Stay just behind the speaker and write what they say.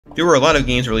There were a lot of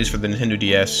games released for the Nintendo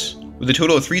DS. With a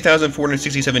total of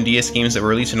 3,467 DS games that were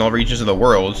released in all regions of the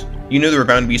world, you know there were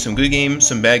bound to be some good games,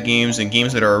 some bad games, and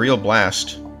games that are a real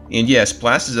blast. And yes,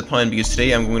 blast is a pun because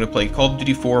today I'm going to play Call of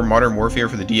Duty 4 Modern Warfare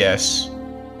for the DS.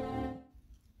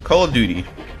 Call of Duty,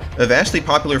 a vastly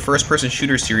popular first-person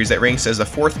shooter series that ranks as the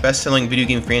 4th best-selling video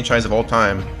game franchise of all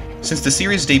time. Since the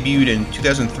series debuted in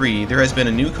 2003, there has been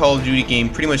a new Call of Duty game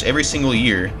pretty much every single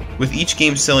year, with each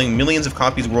game selling millions of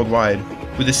copies worldwide.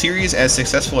 With a series as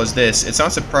successful as this, it's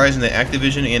not surprising that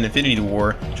Activision and Infinity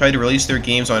Ward tried to release their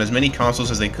games on as many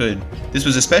consoles as they could. This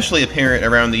was especially apparent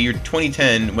around the year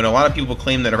 2010, when a lot of people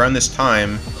claimed that around this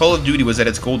time, Call of Duty was at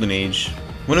its golden age.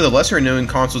 One of the lesser-known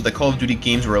consoles that Call of Duty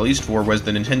games were released for was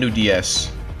the Nintendo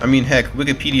DS. I mean, heck,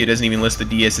 Wikipedia doesn't even list the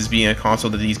DS as being a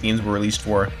console that these games were released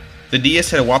for. The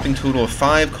DS had a whopping total of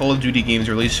 5 Call of Duty games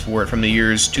released for it from the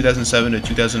years 2007 to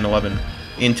 2011.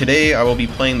 And today I will be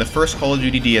playing the first Call of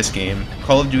Duty DS game,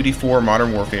 Call of Duty 4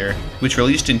 Modern Warfare, which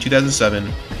released in 2007,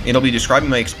 and I'll be describing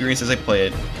my experience as I play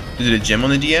it. Is it a gem on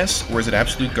the DS, or is it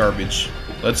absolute garbage?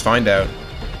 Let's find out.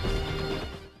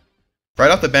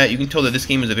 Right off the bat, you can tell that this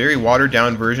game is a very watered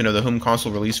down version of the home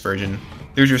console release version.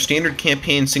 There's your standard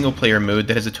campaign single player mode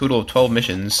that has a total of 12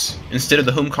 missions, instead of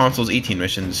the home console's 18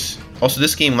 missions. Also,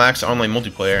 this game lacks online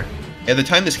multiplayer. At the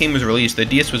time this game was released, the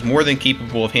DS was more than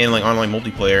capable of handling online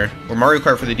multiplayer, where Mario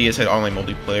Kart for the DS had online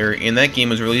multiplayer, and that game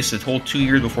was released a whole 2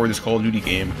 years before this Call of Duty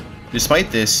game.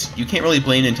 Despite this, you can't really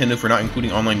blame Nintendo for not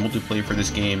including online multiplayer for this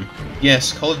game.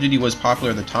 Yes, Call of Duty was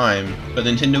popular at the time, but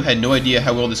Nintendo had no idea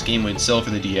how well this game would sell for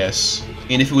the DS,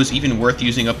 and if it was even worth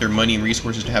using up their money and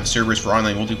resources to have servers for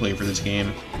online multiplayer for this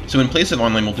game. So in place of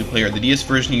online multiplayer, the DS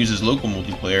version uses local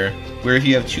multiplayer, where if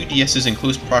you have 2 DSs in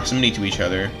close proximity to each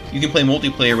other, you can play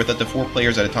multiplayer with up to 4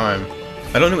 players at a time.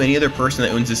 I don't know any other person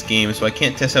that owns this game, so I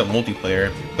can't test out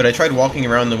multiplayer, but I tried walking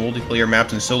around the multiplayer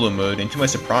maps in solo mode, and to my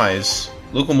surprise,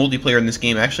 local multiplayer in this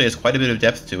game actually has quite a bit of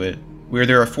depth to it, where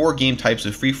there are 4 game types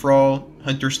of free-for-all,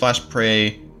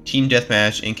 hunter/prey, team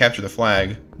deathmatch, and capture the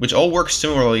flag, which all work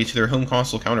similarly to their home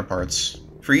console counterparts.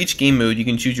 For each game mode, you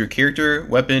can choose your character,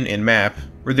 weapon, and map,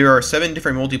 where there are 7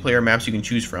 different multiplayer maps you can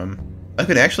choose from. I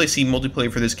could actually see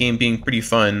multiplayer for this game being pretty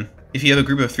fun, if you have a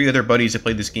group of 3 other buddies to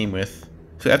play this game with.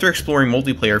 So after exploring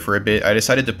multiplayer for a bit, I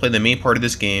decided to play the main part of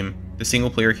this game, the single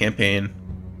player campaign.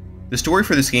 The story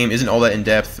for this game isn't all that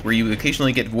in-depth, where you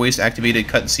occasionally get voice-activated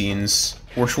cutscenes,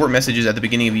 or short messages at the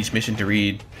beginning of each mission to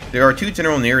read. There are 2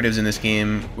 general narratives in this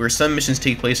game, where some missions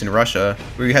take place in Russia,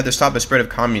 where you have to stop the spread of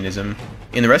communism,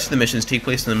 and the rest of the missions take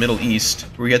place in the Middle East,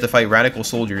 where you have to fight radical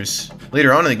soldiers.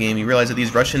 Later on in the game, you realize that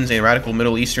these Russians and radical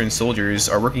Middle Eastern soldiers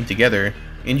are working together,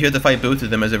 and you have to fight both of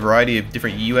them as a variety of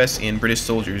different US and British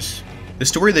soldiers. The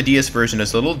story of the DS version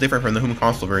is a little different from the home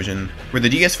console version, where the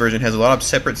DS version has a lot of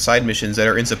separate side missions that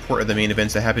are in support of the main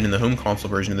events that happen in the home console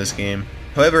version of this game.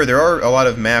 However, there are a lot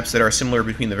of maps that are similar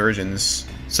between the versions,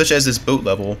 such as this boat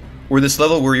level, or this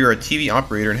level where you're a TV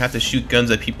operator and have to shoot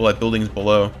guns at people at buildings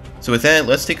below. So with that,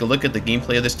 let's take a look at the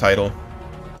gameplay of this title.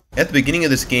 At the beginning of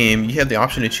this game, you have the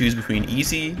option to choose between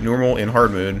easy, normal, and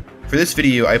hard mode. For this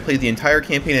video, I played the entire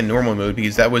campaign in normal mode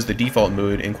because that was the default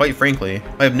mode, and quite frankly,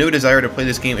 I have no desire to play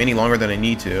this game any longer than I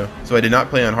need to, so I did not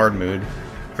play on hard mode.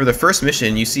 For the first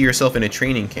mission, you see yourself in a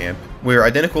training camp, where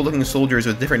identical looking soldiers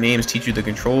with different names teach you the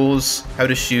controls, how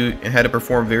to shoot, and how to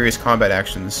perform various combat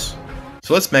actions.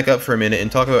 So let's back up for a minute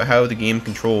and talk about how the game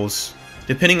controls.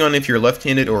 Depending on if you're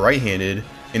left-handed or right-handed,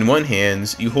 in one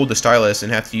hand, you hold the stylus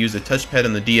and have to use the touchpad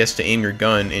on the DS to aim your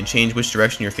gun and change which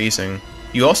direction you're facing.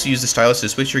 You also use the stylus to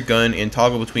switch your gun and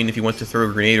toggle between if you want to throw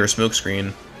a grenade or a smoke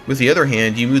screen. With the other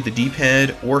hand, you move the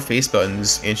D-pad or face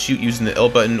buttons and shoot using the L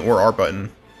button or R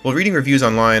button. While reading reviews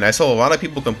online, I saw a lot of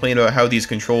people complain about how these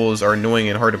controls are annoying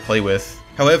and hard to play with.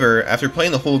 However, after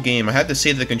playing the whole game, I had to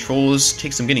say that the controls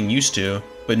take some getting used to,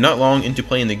 but not long into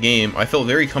playing the game, I felt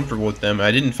very comfortable with them and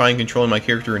I didn't find controlling my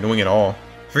character annoying at all.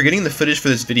 For getting the footage for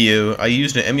this video, I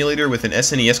used an emulator with an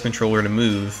SNES controller to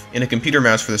move, and a computer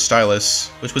mouse for the stylus,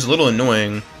 which was a little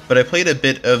annoying, but I played a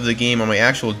bit of the game on my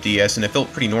actual DS and it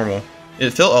felt pretty normal. It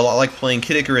felt a lot like playing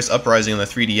Kid Icarus Uprising on the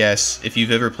 3DS, if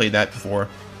you've ever played that before.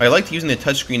 I liked using the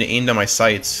touchscreen to aim down my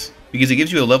sights, because it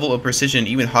gives you a level of precision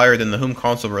even higher than the home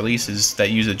console releases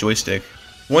that use a joystick.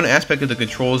 One aspect of the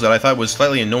controls that I thought was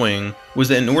slightly annoying was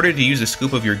that in order to use the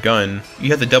scope of your gun, you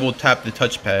have to double tap the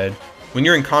touchpad. When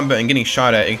you're in combat and getting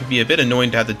shot at, it can be a bit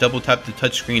annoying to have to double tap the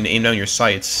touchscreen to aim down your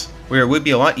sights, where it would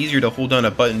be a lot easier to hold down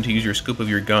a button to use your scope of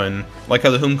your gun, like how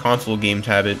the home console games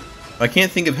have it. I can't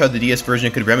think of how the DS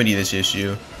version could remedy this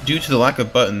issue, due to the lack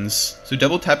of buttons, so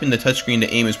double tapping the touchscreen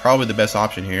to aim is probably the best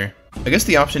option here. I guess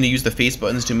the option to use the face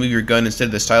buttons to move your gun instead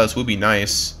of the stylus would be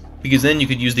nice, because then you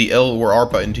could use the L or R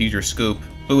button to use your scope.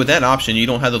 But with that option, you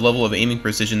don't have the level of aiming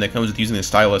precision that comes with using the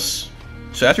stylus.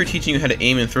 So after teaching you how to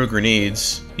aim and throw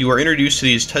grenades, you are introduced to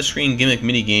these touchscreen gimmick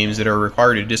minigames that are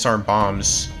required to disarm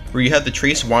bombs, where you have to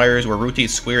trace wires or rotate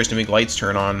squares to make lights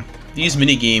turn on. These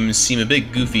minigames seem a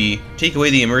bit goofy, take away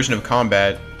the immersion of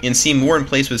combat, and seem more in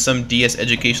place with some DS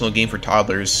educational game for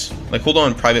toddlers. Like, hold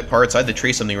on, private parts, I had to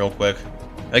trace something real quick.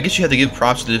 I guess you have to give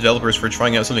props to the developers for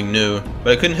trying out something new,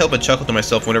 but I couldn't help but chuckle to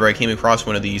myself whenever I came across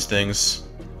one of these things.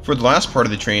 For the last part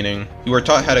of the training, you are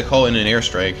taught how to call in an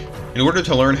airstrike. In order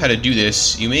to learn how to do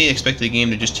this, you may expect the game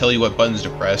to just tell you what buttons to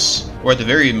press, or at the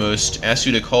very most, ask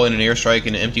you to call in an airstrike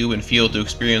in an empty open field to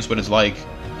experience what it's like.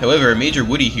 However, Major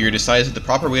Woody here decides that the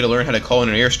proper way to learn how to call in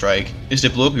an airstrike is to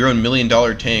blow up your own $1 million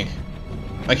tank.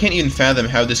 I can't even fathom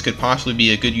how this could possibly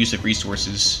be a good use of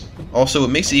resources. Also, what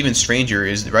makes it even stranger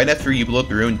is that right after you blow up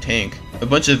your own tank, a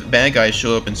bunch of bad guys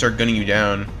show up and start gunning you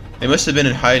down. They must have been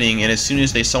in hiding, and as soon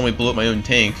as they saw me blow up my own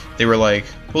tank, they were like,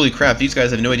 holy crap, these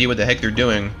guys have no idea what the heck they're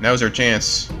doing, now's our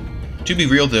chance. To be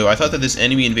real though, I thought that this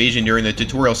enemy invasion during the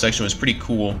tutorial section was pretty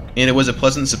cool, and it was a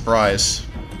pleasant surprise.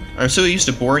 I'm so used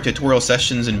to boring tutorial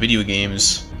sessions in video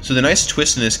games, so the nice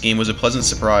twist in this game was a pleasant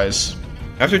surprise.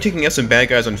 After taking out some bad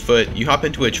guys on foot, you hop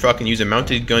into a truck and use a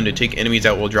mounted gun to take enemies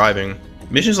out while driving.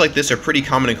 Missions like this are pretty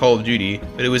common in Call of Duty,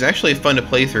 but it was actually fun to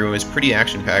play through and was pretty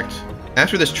action-packed.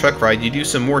 After this truck ride, you do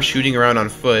some more shooting around on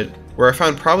foot, where I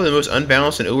found probably the most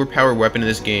unbalanced and overpowered weapon in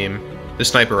this game, the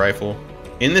sniper rifle.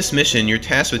 In this mission, you're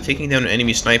tasked with taking down an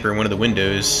enemy sniper in one of the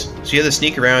windows, so you have to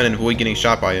sneak around and avoid getting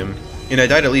shot by him. And I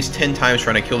died at least 10 times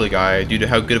trying to kill the guy due to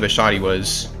how good of a shot he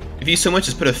was. If you so much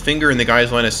as put a finger in the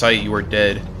guy's line of sight, you are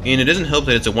dead, and it doesn't help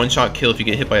that it's a one-shot kill if you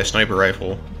get hit by a sniper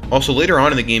rifle. Also, later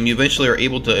on in the game, you eventually are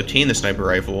able to obtain the sniper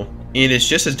rifle, and it's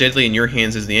just as deadly in your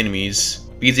hands as the enemy's,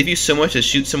 because if you so much as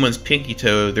shoot someone's pinky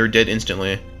toe, they're dead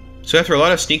instantly. So after a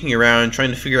lot of sneaking around trying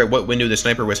to figure out what window the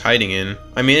sniper was hiding in,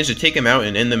 I managed to take him out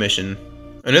and end the mission.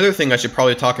 Another thing I should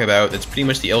probably talk about that's pretty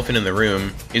much the elephant in the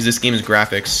room is this game's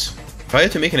graphics. If I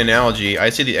had to make an analogy,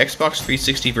 I'd say the Xbox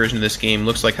 360 version of this game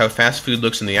looks like how fast food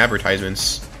looks in the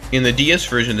advertisements. And the DS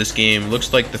version of this game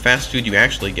looks like the fast food you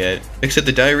actually get, except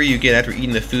the diarrhea you get after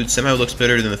eating the food somehow looks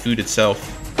better than the food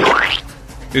itself.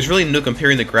 There's really no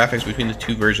comparing the graphics between the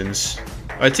two versions.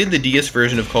 I'd say the DS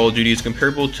version of Call of Duty is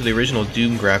comparable to the original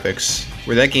Doom graphics,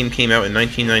 where that game came out in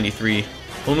 1993.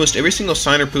 Almost every single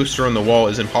sign or poster on the wall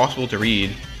is impossible to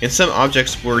read, and some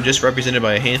objects were just represented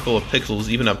by a handful of pixels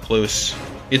even up close.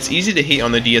 It's easy to hate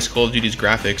on the DS Call of Duty's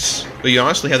graphics, but you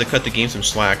honestly have to cut the game some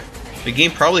slack. The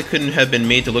game probably couldn't have been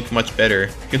made to look much better,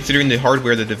 considering the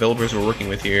hardware the developers were working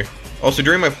with here. Also,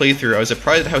 during my playthrough, I was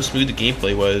surprised at how smooth the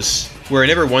gameplay was, where I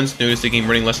never once noticed the game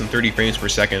running less than 30 frames per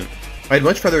second. I'd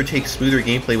much rather take smoother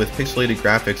gameplay with pixelated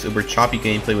graphics over choppy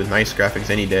gameplay with nice graphics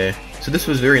any day, so this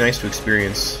was very nice to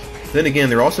experience. Then again,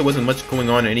 there also wasn't much going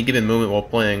on at any given moment while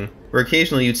playing, where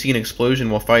occasionally you'd see an explosion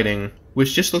while fighting,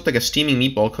 which just looked like a steaming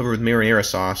meatball covered with marinara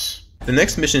sauce. The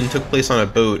next mission took place on a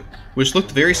boat, which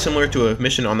looked very similar to a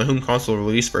mission on the home console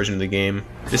release version of the game,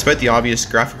 despite the obvious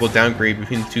graphical downgrade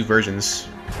between the two versions.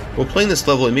 While playing this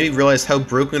level, it made me realize how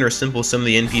broken or simple some of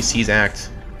the NPCs act.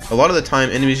 A lot of the time,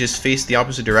 enemies just face the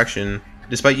opposite direction,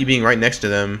 despite you being right next to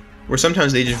them, or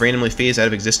sometimes they just randomly phase out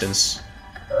of existence.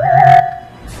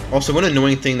 Also, one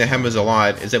annoying thing that happens a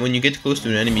lot is that when you get close to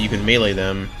an enemy you can melee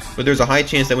them, but there's a high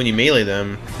chance that when you melee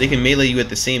them, they can melee you at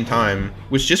the same time,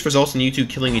 which just results in you two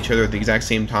killing each other at the exact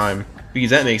same time, because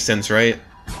that makes sense, right?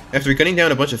 After gunning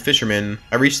down a bunch of fishermen,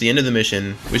 I reached the end of the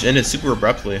mission, which ended super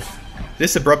abruptly.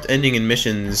 This abrupt ending in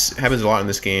missions happens a lot in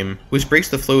this game, which breaks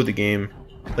the flow of the game.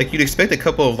 Like, you'd expect a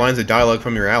couple of lines of dialogue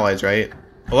from your allies, right?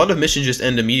 A lot of missions just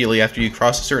end immediately after you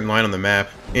cross a certain line on the map,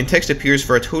 and text appears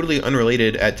for a totally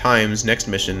unrelated, at times, next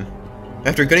mission.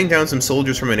 After gunning down some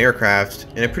soldiers from an aircraft,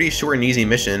 in a pretty short and easy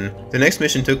mission, the next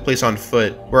mission took place on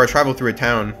foot, where I traveled through a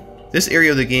town. This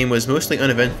area of the game was mostly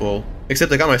uneventful,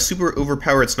 except I got my super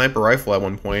overpowered sniper rifle at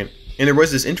one point, and there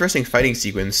was this interesting fighting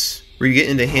sequence, where you get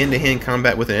into hand-to-hand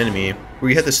combat with an enemy, where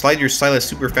you have to slide your stylus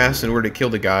super fast in order to kill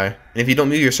the guy, and if you don't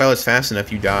move your stylus fast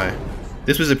enough, you die.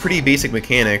 This was a pretty basic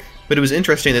mechanic, but it was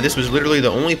interesting that this was literally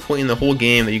the only point in the whole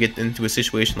game that you get into a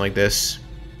situation like this.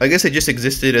 I guess it just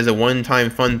existed as a one-time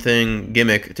fun thing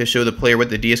gimmick to show the player what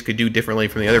the DS could do differently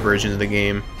from the other versions of the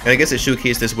game, and I guess it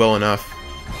showcased this well enough.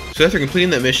 So after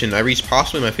completing that mission, I reached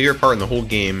possibly my favorite part in the whole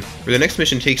game, where the next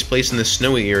mission takes place in this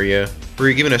snowy area, where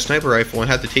you're given a sniper rifle and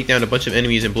have to take down a bunch of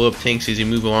enemies and blow up tanks as you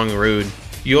move along the road.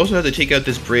 You also have to take out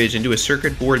this bridge and do a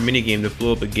circuit board minigame to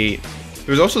blow up a gate.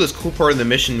 There's also this cool part of the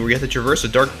mission where you have to traverse a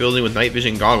dark building with night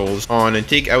vision goggles on and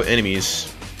take out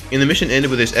enemies. And the mission ended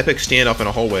with this epic standoff in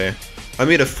a hallway. I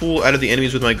made a fool out of the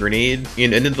enemies with my grenade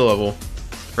and ended the level.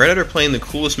 Right after playing the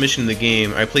coolest mission in the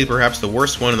game, I played perhaps the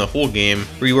worst one in the whole game,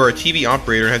 where you are a TV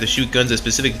operator and have to shoot guns at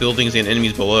specific buildings and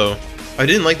enemies below. I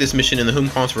didn't like this mission in the home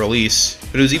console release,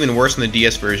 but it was even worse in the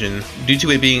DS version, due to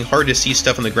it being hard to see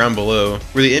stuff on the ground below,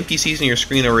 where the NPCs in your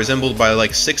screen are resembled by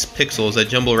like 6 pixels that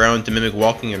jumble around to mimic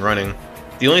walking and running.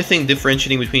 The only thing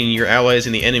differentiating between your allies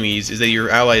and the enemies is that your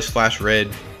allies flash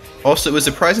red. Also, it was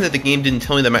surprising that the game didn't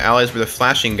tell me that my allies were the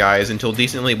flashing guys until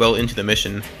decently well into the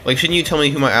mission. Like, shouldn't you tell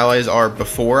me who my allies are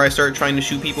before I start trying to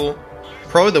shoot people?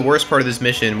 Probably the worst part of this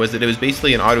mission was that it was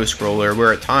basically an auto-scroller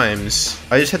where at times,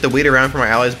 I just had to wait around for my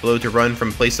allies below to run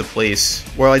from place to place,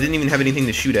 while I didn't even have anything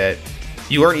to shoot at.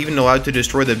 You aren't even allowed to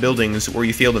destroy the buildings or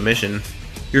you fail the mission.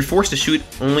 You're forced to shoot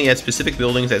only at specific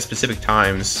buildings at specific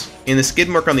times. And the skid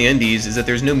mark on the endies is that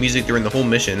there's no music during the whole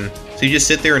mission, so you just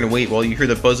sit there and wait while you hear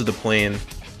the buzz of the plane.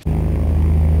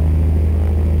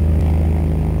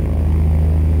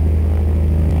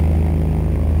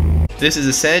 This is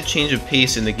a sad change of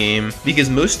pace in the game, because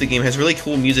most of the game has really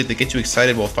cool music that gets you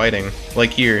excited while fighting, like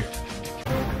here.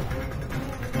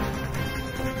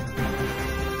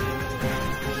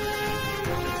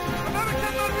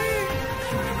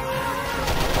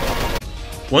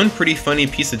 One pretty funny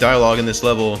piece of dialogue in this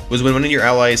level was when one of your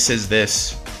allies says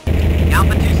this.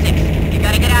 Alpha 2-6, you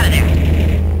gotta get out of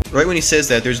there. Right when he says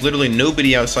that, there's literally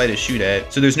nobody outside to shoot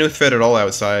at, so there's no threat at all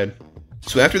outside.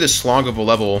 So after this slog of a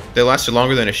level that lasted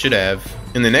longer than it should have,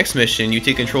 in the next mission you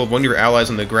take control of one of your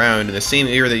allies on the ground in the same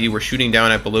area that you were shooting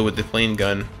down at below with the plane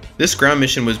gun. This ground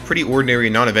mission was pretty ordinary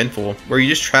and non-eventful, where you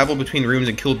just travel between rooms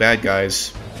and kill bad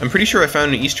guys. I'm pretty sure I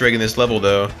found an Easter egg in this level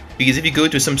though, because if you go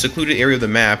to some secluded area of the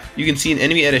map, you can see an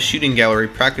enemy at a shooting gallery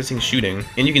practicing shooting,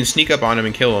 and you can sneak up on him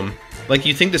and kill him. Like,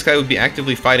 you'd think this guy would be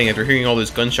actively fighting after hearing all those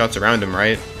gunshots around him,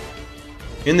 right?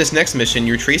 In this next mission,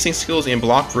 your tracing skills and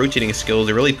block rotating skills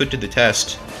are really put to the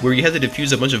test, where you have to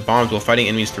defuse a bunch of bombs while fighting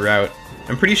enemies throughout.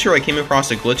 I'm pretty sure I came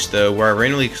across a glitch though, where I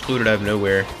randomly exploded out of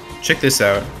nowhere. Check this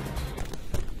out.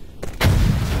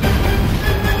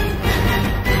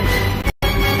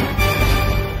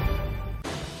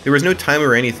 There was no timer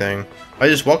or anything. I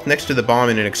just walked next to the bomb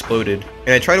and it exploded,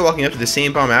 and I tried walking up to the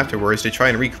same bomb afterwards to try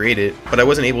and recreate it, but I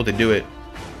wasn't able to do it.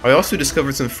 I also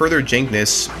discovered some further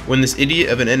jankness when this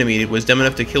idiot of an enemy was dumb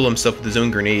enough to kill himself with his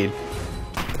own grenade.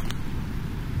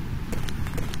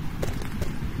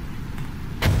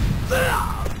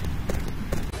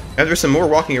 After some more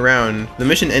walking around, the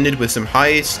mission ended with some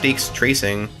high-stakes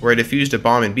tracing, where I defused a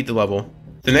bomb and beat the level.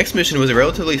 The next mission was a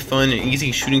relatively fun and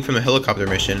easy shooting from a helicopter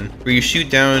mission, where you shoot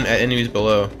down at enemies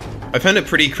below. I found it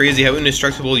pretty crazy how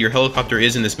indestructible your helicopter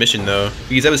is in this mission though,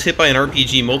 because I was hit by an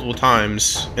RPG multiple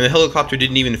times, and the helicopter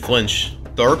didn't even flinch.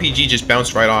 The RPG just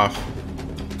bounced right off.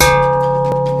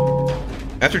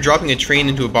 After dropping a train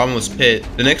into a bottomless pit,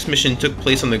 the next mission took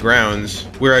place on the grounds,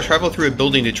 where I traveled through a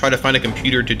building to try to find a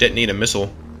computer to detonate a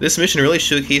missile. This mission really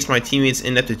showcased my teammate's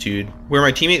ineptitude, where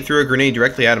my teammate threw a grenade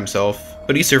directly at himself,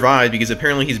 but he survived because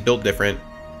apparently he's built different.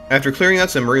 After clearing out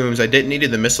some rooms, I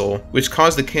detonated the missile, which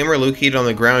caused the camera located on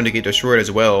the ground to get destroyed as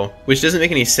well, which doesn't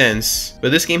make any sense, but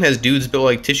this game has dudes built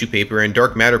like tissue paper and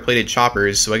dark matter plated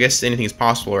choppers, so I guess anything's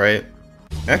possible, right?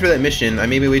 After that mission, I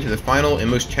made my way to the final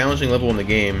and most challenging level in the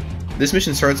game. This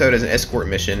mission starts out as an escort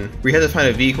mission, where you have to find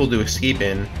a vehicle to escape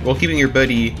in, while keeping your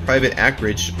buddy, Private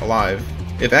Ackridge, alive.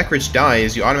 If Ackridge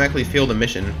dies, you automatically fail the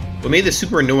mission. What made this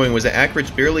super annoying was that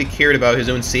Ackridge barely cared about his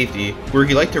own safety, where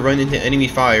he liked to run into enemy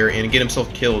fire and get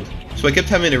himself killed. So I kept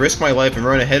having to risk my life and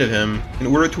run ahead of him in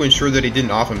order to ensure that he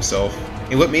didn't off himself.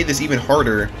 And what made this even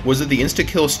harder was that the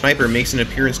insta-kill sniper makes an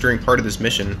appearance during part of this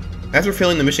mission. After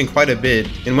failing the mission quite a bit,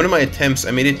 in one of my attempts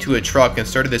I made it to a truck and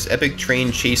started this epic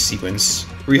train chase sequence,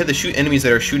 where you had to shoot enemies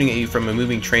that are shooting at you from a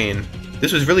moving train.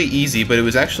 This was really easy, but it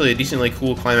was actually a decently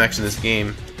cool climax in this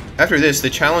game. After this, the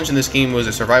challenge in this game was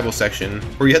a survival section,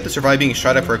 where you had to survive being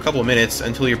shot at for a couple minutes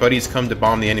until your buddies come to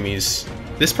bomb the enemies.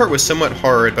 This part was somewhat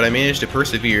hard, but I managed to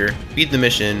persevere, beat the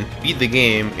mission, beat the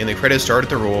game, and the credits started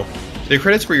to roll. The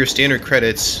credits were your standard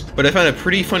credits, but I found a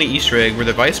pretty funny Easter egg where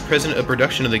the vice president of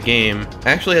production of the game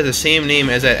actually has the same name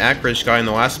as that Ackridge guy in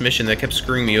the last mission that kept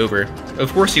screwing me over.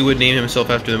 Of course he would name himself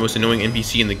after the most annoying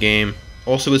NPC in the game.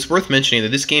 Also, it's worth mentioning that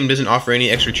this game doesn't offer any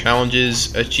extra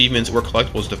challenges, achievements, or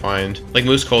collectibles to find, like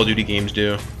most Call of Duty games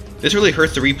do. This really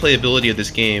hurts the replayability of this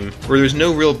game, where there's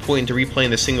no real point into replaying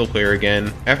the single player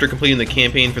again, after completing the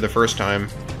campaign for the first time.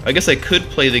 I guess I could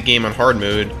play the game on hard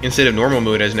mode, instead of normal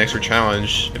mode as an extra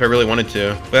challenge, if I really wanted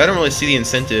to, but I don't really see the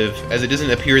incentive, as it doesn't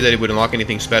appear that it would unlock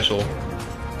anything special.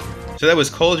 So that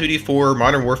was Call of Duty 4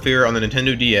 Modern Warfare on the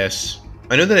Nintendo DS.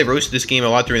 I know that I roasted this game a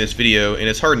lot during this video, and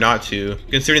it's hard not to,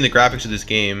 considering the graphics of this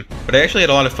game, but I actually had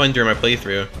a lot of fun during my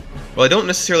playthrough. While I don't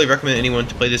necessarily recommend anyone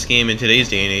to play this game in today's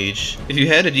day and age, if you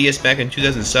had a DS back in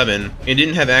 2007 and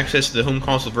didn't have access to the home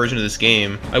console version of this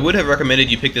game, I would have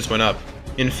recommended you pick this one up.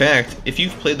 In fact, if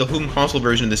you've played the home console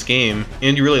version of this game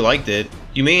and you really liked it,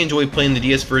 you may enjoy playing the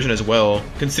DS version as well,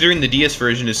 considering the DS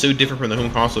version is so different from the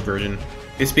home console version.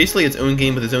 It's basically its own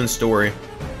game with its own story.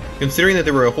 Considering that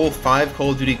there were a whole 5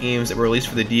 Call of Duty games that were released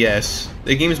for the DS,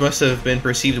 the games must have been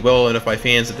perceived well enough by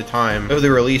fans at the time of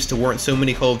their release to warrant so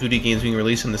many Call of Duty games being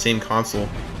released on the same console.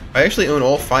 I actually own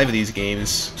all 5 of these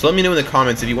games, so let me know in the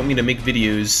comments if you want me to make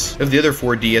videos of the other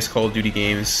 4 DS Call of Duty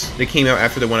games that came out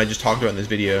after the one I just talked about in this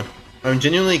video. I'm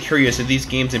genuinely curious if these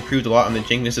games improved a lot on the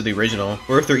jankness of the original,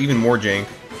 or if they're even more jank.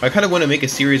 I kinda want to make a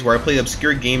series where I play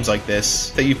obscure games like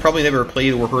this that you've probably never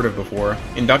played or heard of before,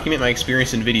 and document my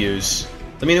experience in videos.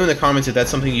 Let me know in the comments if that's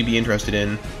something you'd be interested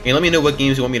in, and let me know what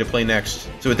games you want me to play next.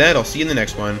 So with that, I'll see you in the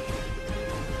next one.